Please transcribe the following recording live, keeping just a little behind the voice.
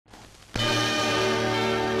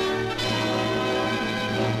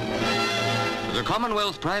The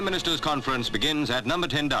Commonwealth Prime Minister's Conference begins at number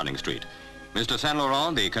 10 Downing Street. Mr. St.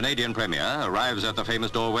 Laurent, the Canadian Premier, arrives at the famous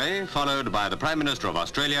doorway, followed by the Prime Minister of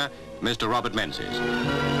Australia, Mr. Robert Menzies.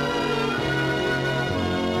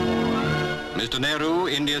 Mr. Nehru,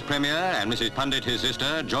 India's Premier, and Mrs Pandit, his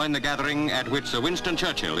sister, join the gathering at which Sir Winston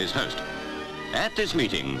Churchill is host. At this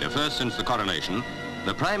meeting, the first since the coronation,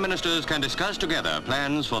 the Prime Ministers can discuss together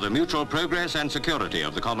plans for the mutual progress and security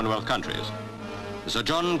of the Commonwealth countries. Sir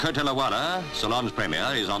John Kotelawala, Ceylon's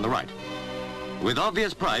Premier, is on the right. With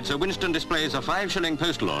obvious pride, Sir Winston displays a 5-shilling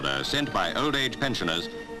postal order sent by old age pensioners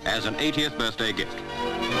as an 80th birthday gift.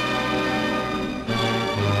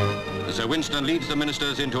 Sir Winston leads the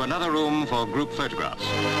ministers into another room for group photographs.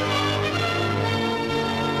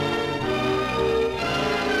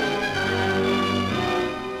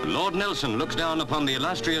 Lord Nelson looks down upon the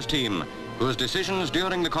illustrious team whose decisions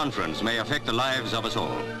during the conference may affect the lives of us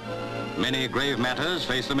all. Many grave matters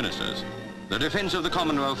face the ministers. The defence of the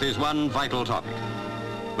Commonwealth is one vital topic.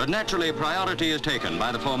 But naturally, priority is taken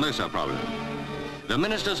by the Formosa problem. The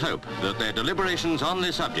ministers hope that their deliberations on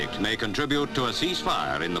this subject may contribute to a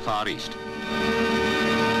ceasefire in the Far East.